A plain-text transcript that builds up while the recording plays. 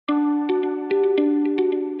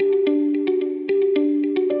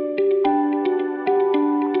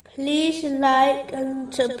like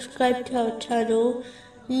and subscribe to our channel.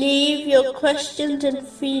 Leave your questions and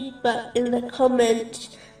feedback in the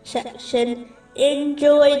comments section.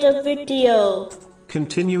 Enjoy the video.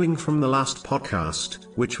 Continuing from the last podcast,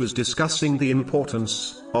 which was discussing the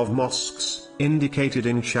importance of mosques, indicated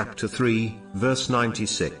in chapter 3, verse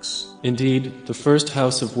 96. Indeed, the first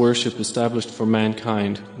house of worship established for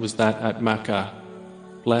mankind was that at Makkah,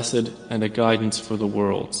 blessed and a guidance for the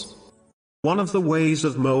worlds. One of the ways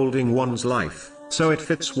of molding one's life, so it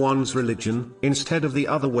fits one's religion, instead of the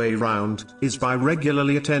other way round, is by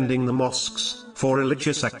regularly attending the mosques, for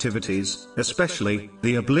religious activities, especially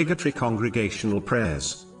the obligatory congregational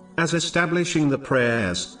prayers. As establishing the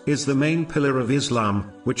prayers is the main pillar of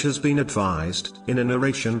Islam, which has been advised in a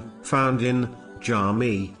narration found in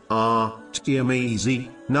Jami at-Tirmizi,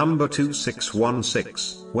 number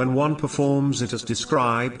 2616. When one performs it as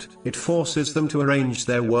described, it forces them to arrange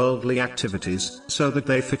their worldly activities so that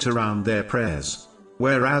they fit around their prayers.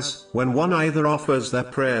 Whereas, when one either offers their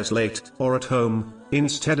prayers late or at home,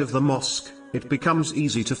 instead of the mosque, it becomes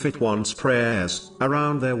easy to fit one's prayers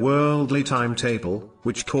around their worldly timetable,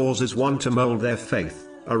 which causes one to mold their faith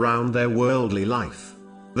around their worldly life.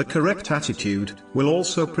 The correct attitude will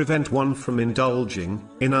also prevent one from indulging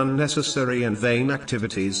in unnecessary and vain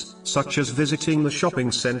activities, such as visiting the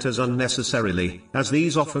shopping centers unnecessarily, as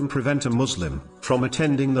these often prevent a Muslim from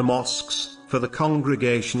attending the mosques for the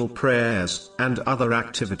congregational prayers and other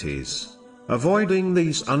activities. Avoiding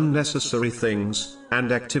these unnecessary things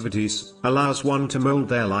and activities allows one to mold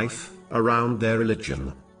their life around their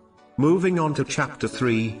religion. Moving on to chapter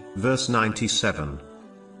 3, verse 97.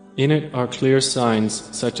 In it are clear signs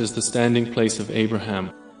such as the standing place of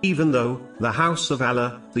Abraham. Even though the house of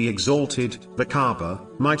Allah, the Exalted, the Kaaba,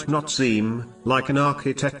 might not seem like an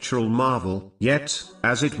architectural marvel, yet,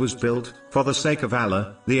 as it was built for the sake of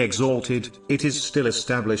Allah, the Exalted, it is still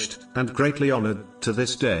established and greatly honored to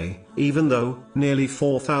this day, even though nearly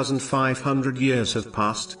 4,500 years have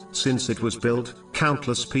passed since it was built.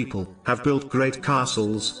 Countless people have built great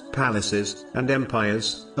castles, palaces, and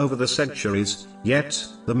empires over the centuries, yet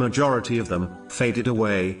the majority of them faded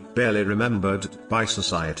away, barely remembered by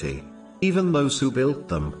society. Even those who built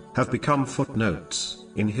them have become footnotes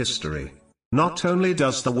in history. Not only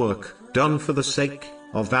does the work done for the sake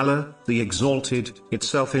of Allah, the Exalted,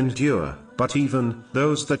 itself endure, but even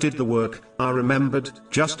those that did the work are remembered,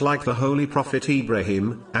 just like the Holy Prophet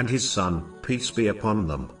Ibrahim and his son, peace be upon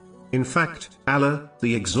them. In fact, Allah,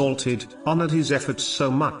 the Exalted, honored his efforts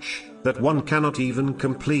so much that one cannot even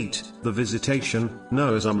complete the visitation,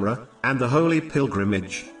 known as Umrah, and the holy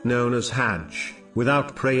pilgrimage, known as Hajj,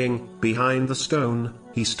 without praying behind the stone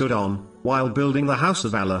he stood on while building the house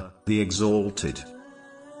of Allah, the Exalted.